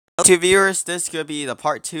To viewers, this could be the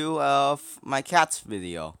part 2 of my cat's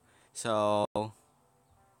video. So,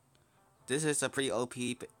 this is a pretty OP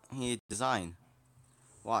design.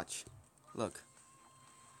 Watch. Look.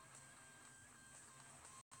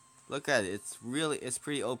 Look at it. It's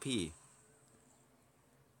pretty OP. It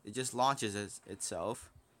just launches itself.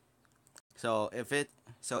 So if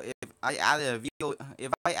I added a wheel,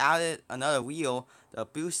 if I added another wheel, the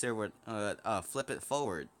booster would flip it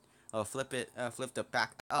forward, or flip it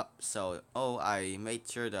back up. So I made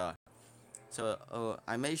sure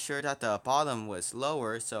I made sure that the bottom was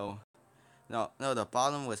lower. So no, the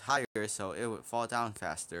bottom was higher, so it would fall down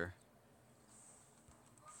faster.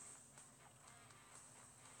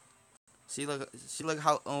 See look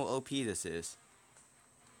how OP this is.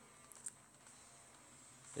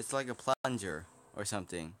 It's like a plunger or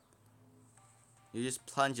something. You just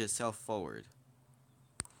plunge yourself forward.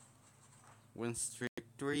 Win streak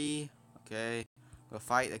 3. Okay. We'll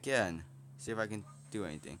fight again. See if I can do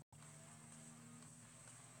anything.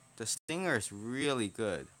 The stinger is really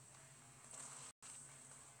good.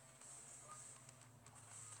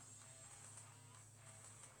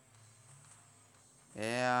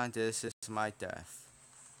 And this is my death.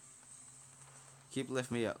 Keep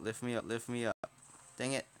lift me up, lift me up, lift me up.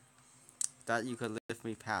 Dang it. Thought you could lift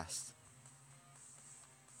me past.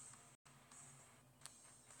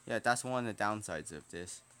 Yeah, that's one of the downsides of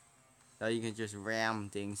this. That you can just ram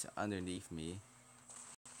things underneath me.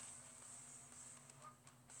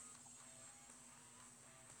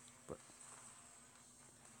 But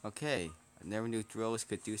okay, I never knew throws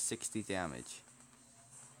could do 60 damage.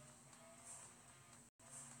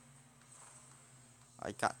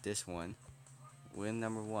 I got this one. Win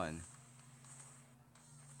number 1.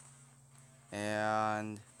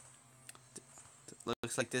 And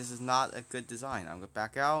looks like this is not a good design. I'm gonna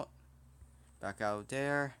back out. Back out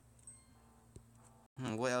there.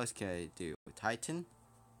 What else can I do? Titan?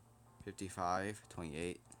 55,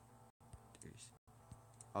 28.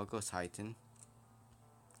 I'll go Titan.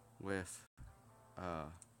 With,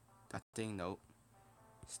 that thing, nope.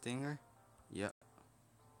 Stinger? Yep.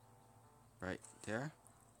 Right there.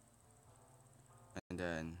 And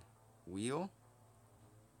then, wheel.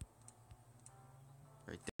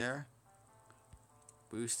 Right there.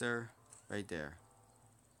 Booster. Right there.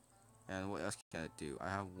 And what else can I do? I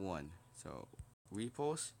have 1. So,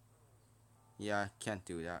 repulse? Yeah, I can't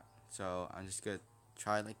do that. So, I'm just gonna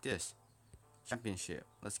try it like this. Championship.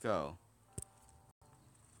 Let's go.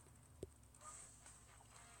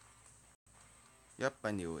 Yep,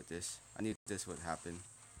 I knew this. I knew this would happen.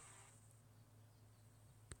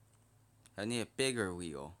 I need a bigger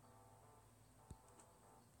wheel.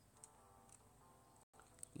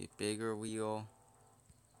 Need a bigger wheel.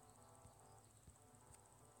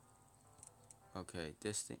 Okay,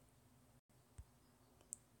 this thing.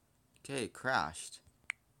 Okay, it crashed.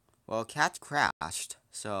 Well, cat crashed,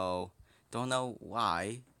 so don't know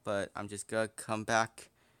why, but I'm just gonna come back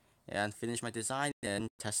and finish my design and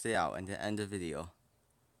test it out and then end the video.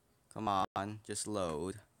 Come on, just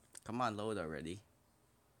load. Come on, load already.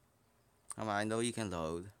 Come on, I know you can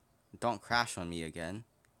load. Don't crash on me again.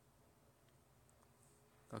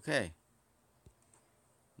 Okay.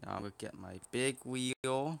 Now I'm gonna get my big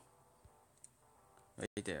wheel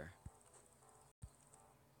right there.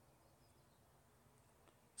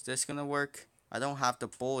 Is this gonna work? I don't have the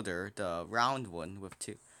boulder, the round one with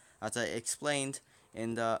 2, as I explained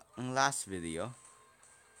in the last video.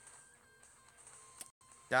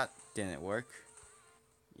 That didn't work.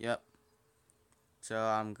 Yep. So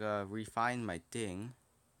I'm gonna refine my thing.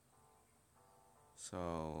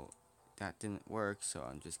 So that didn't work, so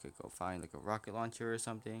I'm just gonna go find like a rocket launcher or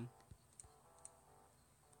something.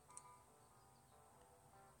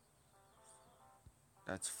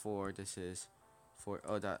 That's 4. This is 4.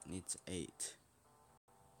 Oh, that needs 8.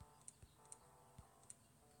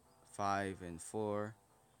 5 and 4.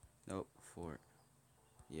 Nope, 4.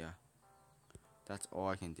 Yeah. That's all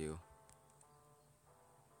I can do.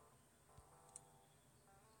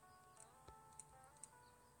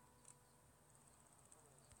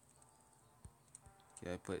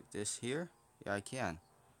 Can I put this here? Yeah, I can.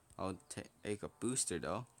 I'll take a booster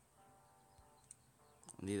though.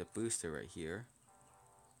 I need a booster right here.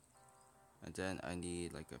 And then I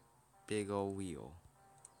need like a big old wheel.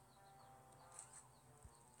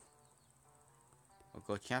 I'll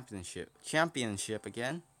go championship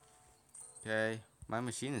again. Okay, my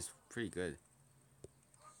machine is pretty good.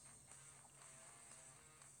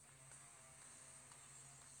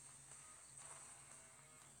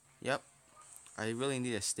 Yep, I really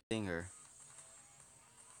need a stinger.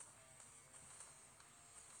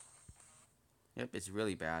 Yep, it's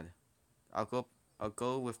really bad. I'll go I'll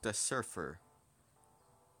go with the surfer.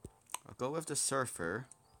 I'll go with the surfer.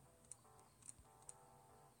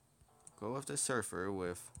 Go with the surfer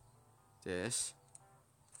with this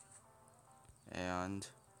and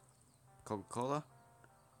Coca-Cola.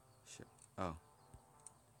 Oh.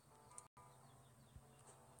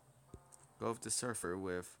 Go with the surfer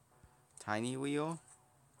with tiny wheel.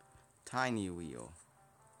 Tiny wheel.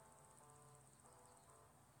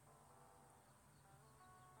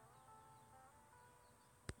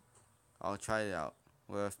 I'll try it out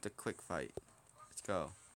with the quick fight. Let's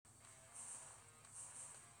go.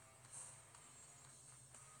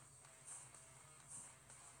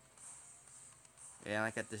 And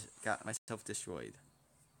I got myself destroyed.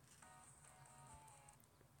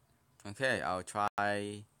 Okay, I'll try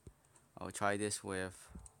this without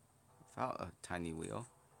a tiny wheel.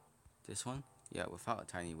 This one? Yeah, without a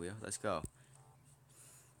tiny wheel. Let's go.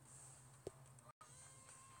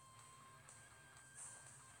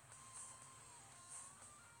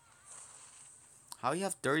 How you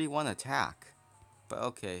have 31 attack? But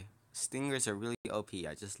okay, stingers are really OP.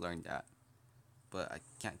 I just learned that. But I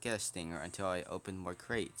can't get a stinger until I open more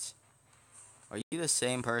crates. Are you the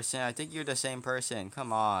same person? I think you're the same person.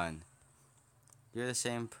 Come on. You're the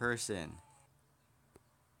same person.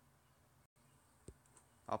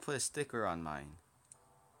 I'll put a sticker on mine.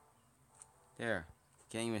 There.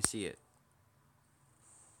 Can't even see it.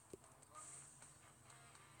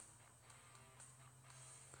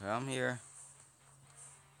 Come here.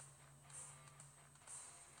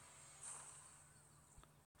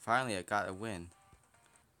 Finally, I got a win.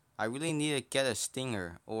 I really need to get a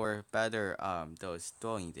stinger or better those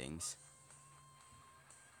throwing things.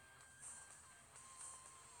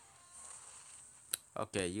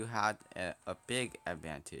 Okay, you had a big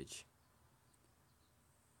advantage.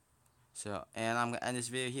 So, and I'm gonna end this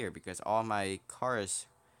video here because all my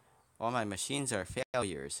machines are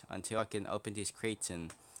failures until I can open these crates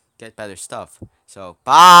and get better stuff. So,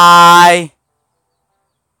 bye!